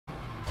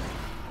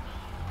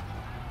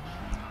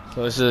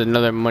So this is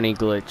another money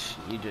glitch.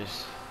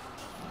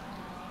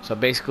 So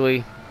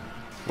basically,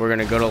 we're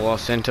gonna go to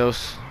Los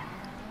Santos.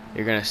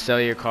 You're gonna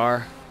sell your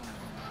car.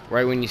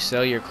 Right when you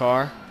sell your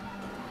car,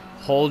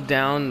 hold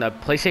down the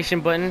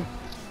PlayStation button,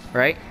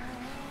 right?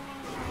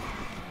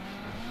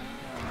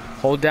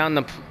 Hold down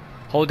the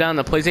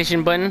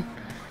PlayStation button,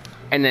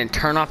 and then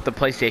turn off the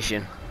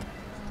PlayStation.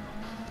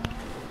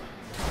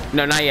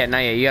 No, not yet, not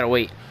yet. You gotta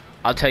wait.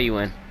 I'll tell you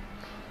when.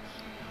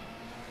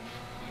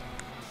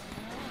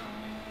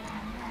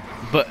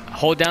 But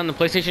hold down the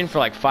PlayStation for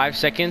like 5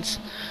 seconds,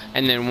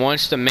 and then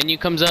once the menu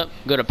comes up,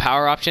 go to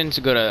power options,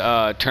 go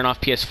to turn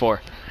off PS4.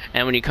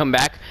 And when you come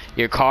back,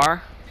 your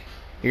car,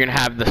 you're gonna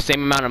have the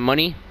same amount of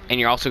money, and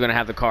you're also gonna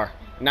have the car.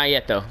 Not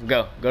yet though.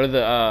 Go to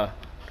the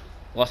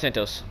Los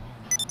Santos.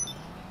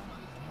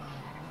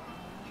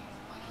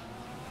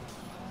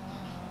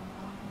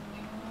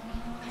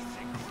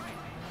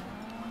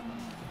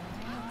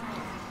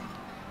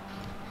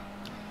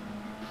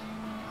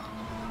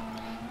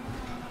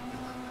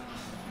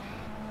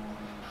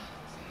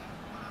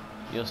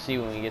 You'll see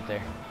when we get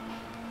there.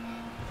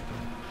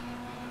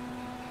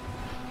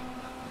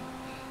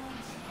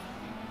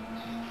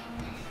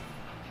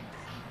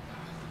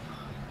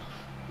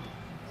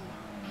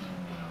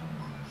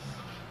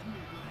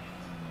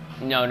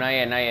 No, not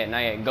yet, not yet, not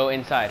yet. Go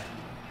inside.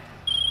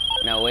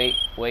 No,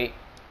 wait.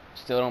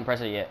 Still don't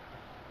press it yet.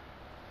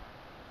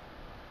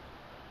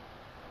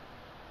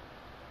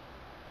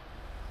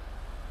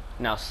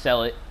 Now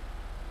sell it.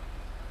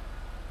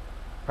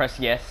 Press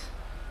yes.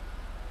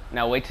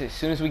 Now wait till as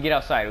soon as we get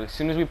outside. As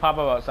soon as we pop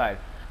up outside,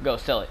 go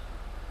sell it.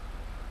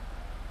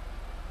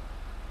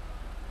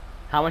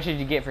 How much did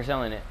you get for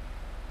selling it?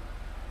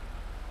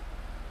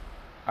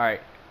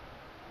 Alright.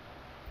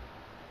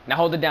 Now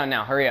hold it down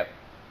now. Hurry up.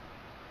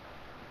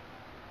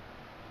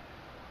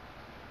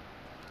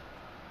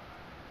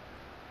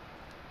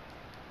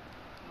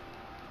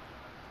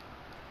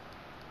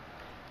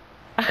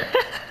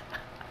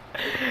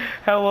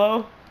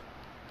 Hello?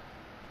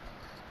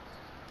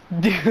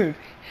 Dude,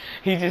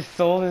 he just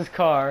sold his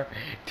car,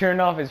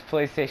 turned off his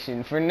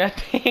PlayStation for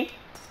nothing.